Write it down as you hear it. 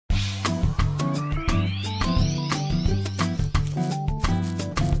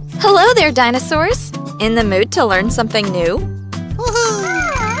Hello there, dinosaurs! In the mood to learn something new?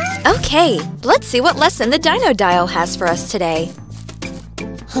 Okay, let's see what lesson the Dino Dial has for us today.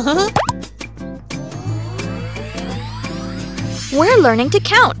 We're learning to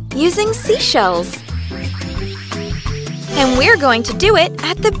count using seashells. And we're going to do it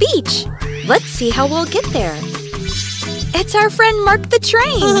at the beach. Let's see how we'll get there. It's our friend Mark the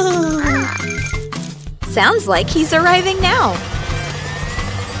train. Sounds like he's arriving now.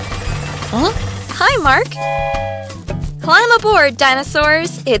 Huh? Hi, Mark. Climb aboard,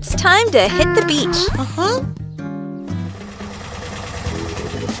 dinosaurs. It's time to hit the beach.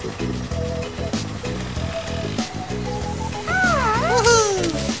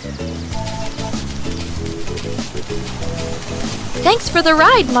 Thanks for the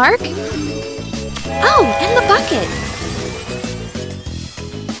ride, Mark. Oh, and the bucket.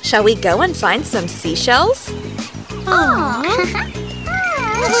 Shall we go and find some seashells?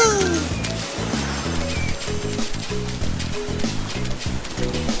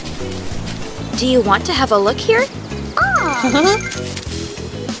 Do you want to have a look here?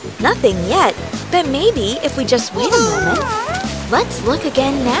 Nothing yet, but maybe if we just wait a moment. Let's look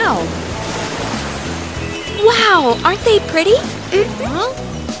again now. Wow, aren't they pretty?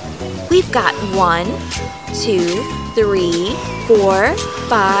 We've got 1, 2, 3, 4,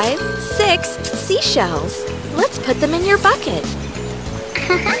 5, 6 seashells. Let's put them in your bucket.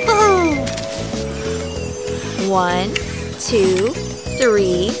 1, 2,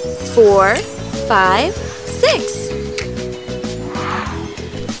 3, 4, 5, 6.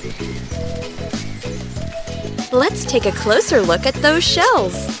 Let's take a closer look at those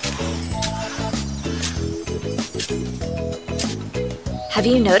shells. Have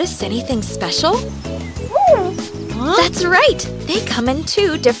you noticed anything special? That's right! They come in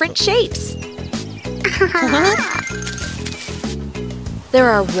 2 different shapes. There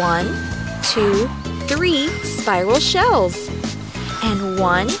are 1, 2, 3 spiral shells. And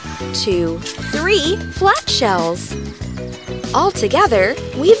 1, 2, 3 flat shells. Altogether,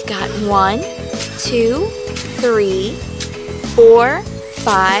 we've got 1, 2, 3, 4,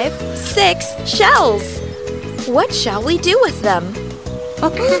 5, 6 shells. What shall we do with them?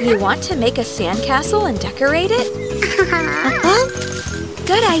 You want to make a sandcastle and decorate it?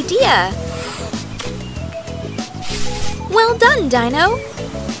 Good idea! Well done, Dino!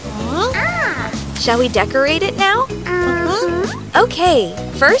 Shall we decorate it now? Okay,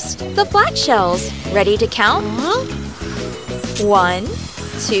 first the flat shells. Ready to count? 1,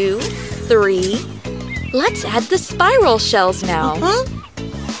 2, 3. Let's add the spiral shells now.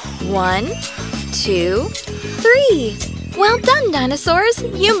 1, 2, 3. Well done, dinosaurs!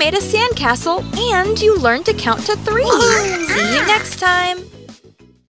 You made a sandcastle and you learned to count to 3. See you next time!